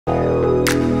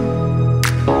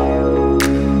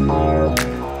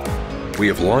we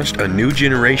have launched a new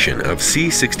generation of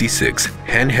C66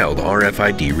 handheld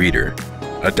RFID reader.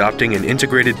 Adopting an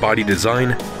integrated body design,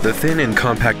 the thin and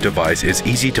compact device is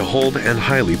easy to hold and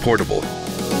highly portable.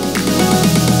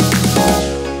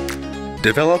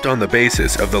 Developed on the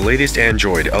basis of the latest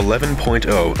Android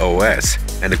 11.0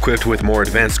 OS and equipped with more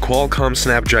advanced Qualcomm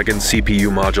Snapdragon CPU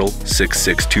module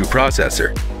 662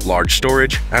 processor, large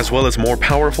storage, as well as more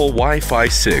powerful Wi-Fi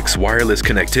 6 wireless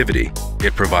connectivity,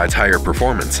 it provides higher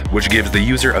performance, which gives the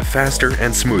user a faster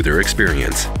and smoother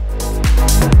experience.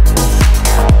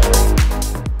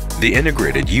 The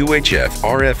integrated UHF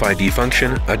RFID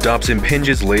function adopts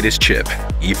Impinj's latest chip,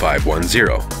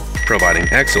 E510, providing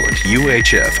excellent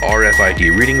UHF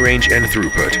RFID reading range and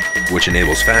throughput, which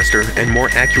enables faster and more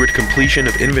accurate completion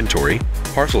of inventory,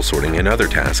 parcel sorting, and other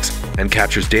tasks, and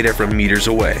captures data from meters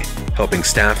away, helping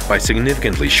staff by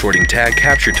significantly shortening tag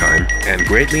capture time and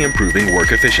greatly improving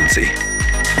work efficiency.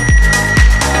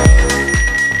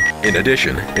 In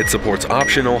addition, it supports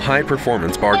optional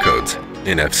high-performance barcodes,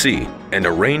 NFC, and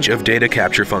a range of data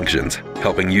capture functions,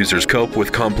 helping users cope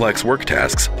with complex work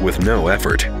tasks with no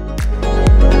effort.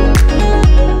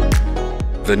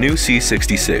 The new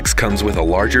C66 comes with a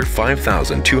larger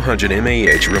 5200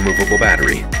 mAh removable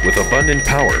battery with abundant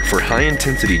power for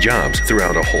high-intensity jobs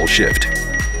throughout a whole shift.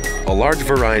 A large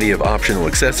variety of optional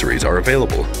accessories are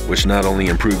available, which not only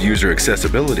improve user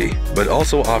accessibility, but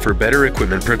also offer better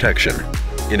equipment protection.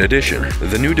 In addition,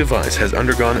 the new device has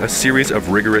undergone a series of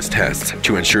rigorous tests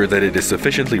to ensure that it is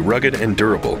sufficiently rugged and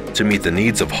durable to meet the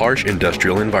needs of harsh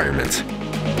industrial environments.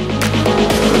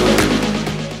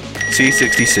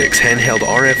 C66 handheld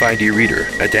RFID reader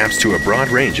adapts to a broad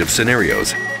range of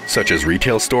scenarios, such as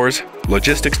retail stores,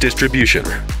 logistics distribution,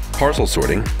 parcel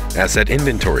sorting, asset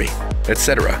inventory,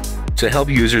 etc., to help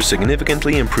users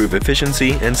significantly improve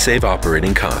efficiency and save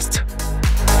operating costs.